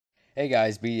Hey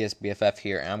guys, bdsbff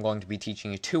here, and I'm going to be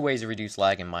teaching you 2 ways to reduce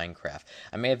lag in Minecraft.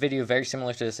 I made a video very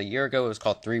similar to this a year ago. It was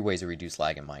called 3 ways to reduce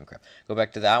lag in Minecraft. Go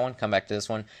back to that one, come back to this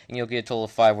one, and you'll get a total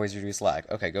of 5 ways to reduce lag.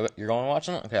 Okay, you're going to watch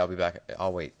them? Okay, I'll be back.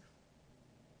 I'll wait.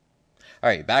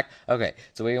 Alright, back? Okay,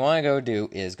 so what you want to go do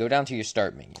is go down to your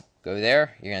start menu. Go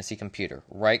there, you're going to see computer.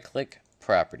 Right-click,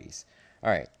 properties.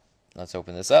 Alright, let's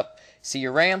open this up. See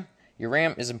your RAM? Your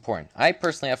RAM is important. I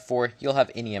personally have 4. You'll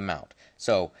have any amount.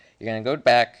 So, you're going to go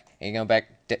back, and you're going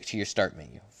back to your start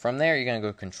menu. From there, you're going to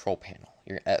go to control panel.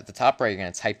 You're at the top right, you're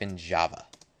going to type in Java.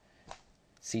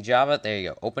 See Java? There you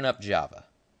go. Open up Java.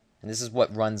 And this is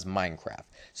what runs Minecraft.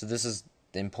 So this is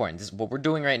important. What we're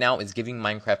doing right now is giving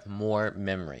Minecraft more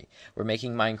memory. We're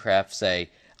making Minecraft say,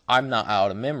 I'm not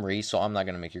out of memory, so I'm not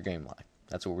going to make your game lag.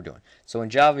 That's what we're doing. So in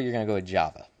Java, you're going to go to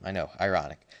Java. I know,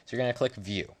 ironic. So you're going to click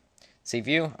View. See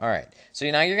View? Alright. So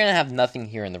now you're going to have nothing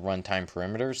here in the runtime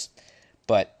parameters,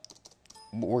 but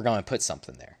we're going to put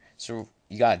something there. So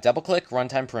you got to double click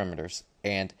runtime parameters,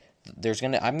 and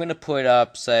I'm going to put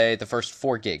up, say, the first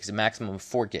 4 gigs, a maximum of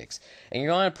 4 gigs. And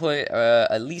you're going to put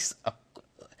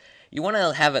you want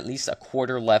to have at least a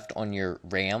quarter left on your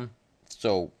RAM.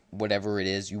 So whatever it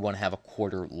is, you want to have a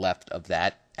quarter left of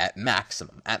that at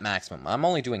maximum. I'm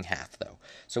only doing half though.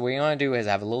 So what you want to do is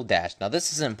have a little dash. Now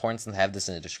this is important since I have this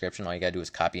in the description. All you got to do is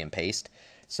copy and paste.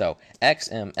 So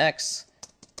XMX,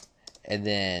 and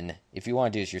then if you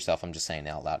want to do this yourself, I'm just saying it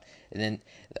out loud. And then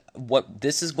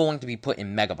this is going to be put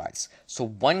in megabytes. So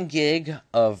 1 gig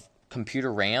of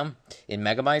computer RAM in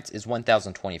megabytes is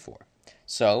 1024.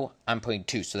 So I'm putting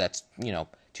 2, so that's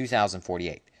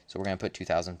 2048. So we're going to put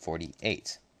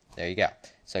 2048. There you go.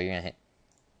 So you're going to hit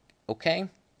OK,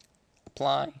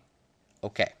 apply,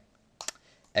 OK.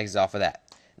 Exit off of that.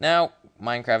 Now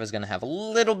Minecraft is going to have a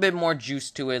little bit more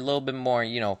juice to it, a little bit more,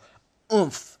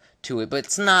 oomph to it, but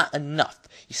it's not enough.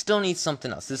 You still need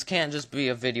something else. This can't just be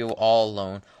a video all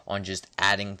alone on just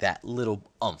adding that little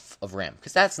oomph of RAM,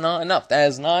 because that's not enough. That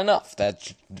is not enough.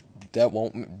 That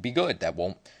won't be good. That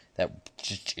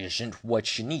just isn't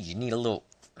what you need. You need a little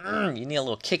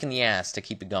kick in the ass to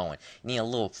keep it going. You need a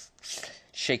little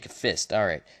shake a fist.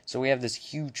 Alright, so we have this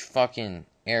huge fucking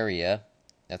area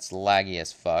that's laggy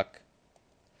as fuck.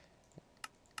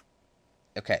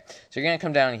 Okay, so you're going to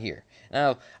come down here.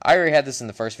 Now, I already had this in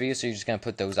the first video, so you're just going to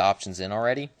put those options in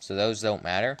already. So those don't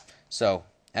matter. So,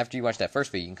 after you watch that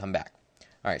first video, you can come back.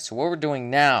 Alright, so what we're doing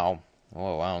now...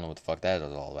 Whoa, I don't know what the fuck that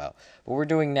is all about. What we're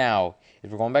doing now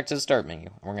is we're going back to the start menu,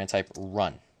 and we're going to type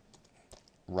run.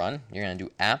 Run. You're going to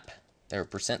do app, there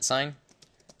 %,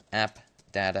 app,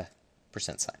 data,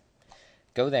 %.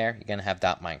 Go there, you're going to have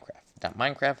 .minecraft.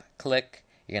 .minecraft, click,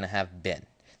 you're going to have bin.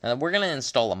 Now we're going to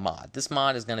install a mod. This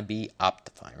mod is going to be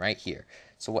Optifine right here.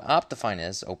 So what Optifine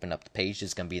is, open up the page,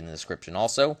 it's going to be in the description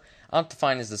also.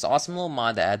 Optifine is this awesome little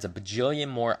mod that adds a bajillion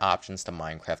more options to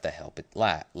Minecraft that help it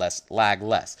lag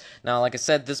less. Now, like I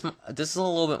said, this is a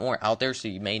little bit more out there, so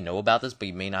you may know about this, but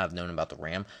you may not have known about the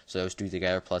RAM. So those 2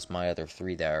 together plus my other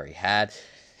 3 that I already had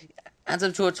adds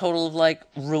up to a total of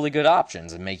really good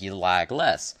options and make you lag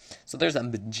less. So there's a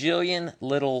bajillion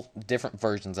little different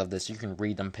versions of this. You can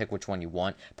read them, pick which one you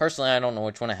want. Personally, I don't know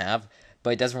which one I have,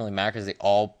 but it doesn't really matter because they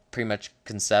all pretty much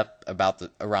concept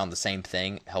around the same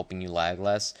thing, helping you lag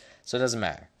less. So it doesn't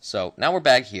matter. So now we're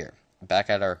back here,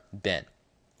 back at our bin.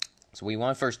 So what you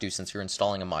want to first do, since you're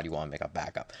installing a mod, you want to make a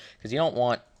backup, because you don't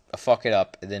want to fuck it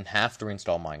up and then have to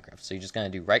reinstall Minecraft. So you're just going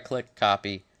to do right click,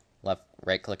 copy, left,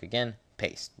 right click again,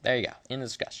 paste. There you go. In the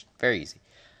discussion. Very easy.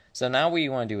 So now what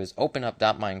you want to do is open up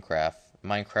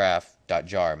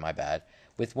minecraft.jar, my bad,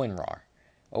 with WinRAR.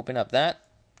 Open up that.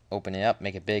 Open it up,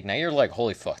 make it big. Now you're like,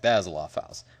 holy fuck, that is a lot of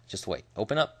files. Just wait.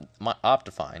 Open up my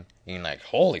Optifine, and you're like,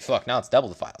 holy fuck, now it's double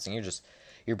the files. And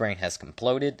your brain has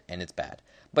imploded, and it's bad.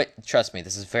 But trust me,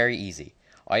 this is very easy.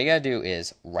 All you gotta do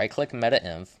is right-click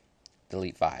meta-inv,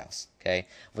 delete files. Okay?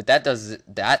 What that does is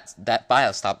that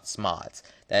file stops mods.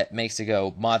 That makes it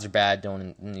go, mods are bad,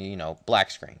 don't,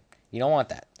 black screen. You don't want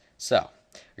that. So,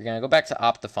 you're gonna go back to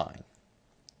Optifine.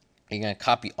 You're going to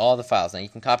copy all the files. Now, you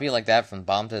can copy it like that from the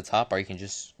bottom to the top, or you can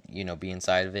just, be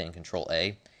inside of it and Control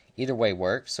A. Either way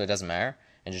works, so it doesn't matter.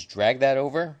 And just drag that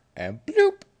over, and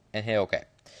bloop, and hit OK.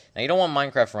 Now, you don't want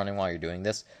Minecraft running while you're doing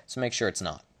this, so make sure it's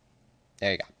not.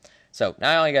 There you go. So,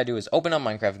 now all you got to do is open up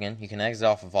Minecraft again. You can exit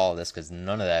off of all of this, because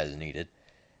none of that is needed.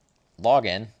 Log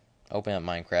in, open up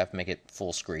Minecraft, make it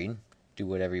full screen, do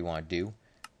whatever you want to do.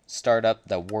 Start up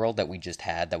the world that we just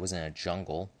had that was in a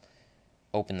jungle.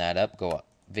 Open that up, go up.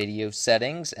 Video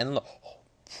settings, and look,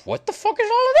 what the fuck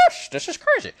is all of this? This is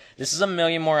crazy. This is a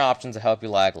million more options to help you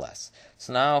lag less.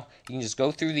 So now you can just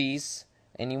go through these,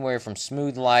 anywhere from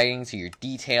smooth lighting to your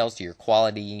details to your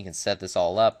quality. You can set this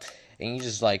all up, and you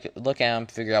just like look at them,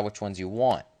 figure out which ones you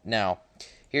want. Now,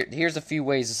 here's a few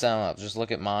ways to set them up. Just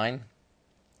look at mine.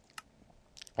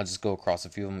 I'll just go across a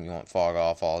few of them. You want fog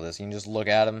off, all this. You can just look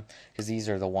at them because these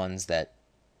are the ones that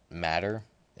matter,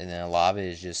 and then a lot of it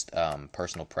is just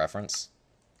personal preference.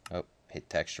 Oh, hit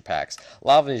texture packs. A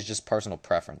lot of it is just personal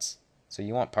preference. So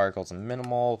you want particles and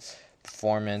minimal,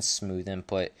 performance, smooth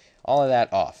input, all of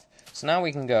that off. So now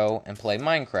we can go and play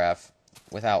Minecraft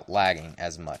without lagging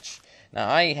as much. Now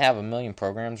I have a million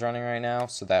programs running right now,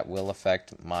 so that will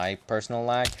affect my personal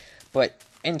lag, but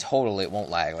in total it won't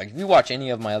lag. Like if you watch any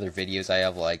of my other videos, I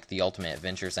have like the Ultimate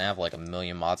Adventures, and I have like a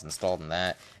million mods installed in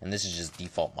that, and this is just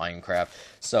default Minecraft.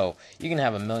 So you can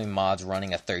have a million mods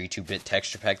running a 32-bit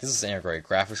texture pack. This is an integrated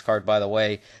graphics card, by the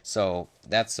way, so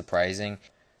that's surprising.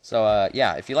 So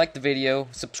yeah, if you like the video,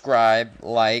 subscribe,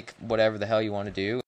 like, whatever the hell you want to do.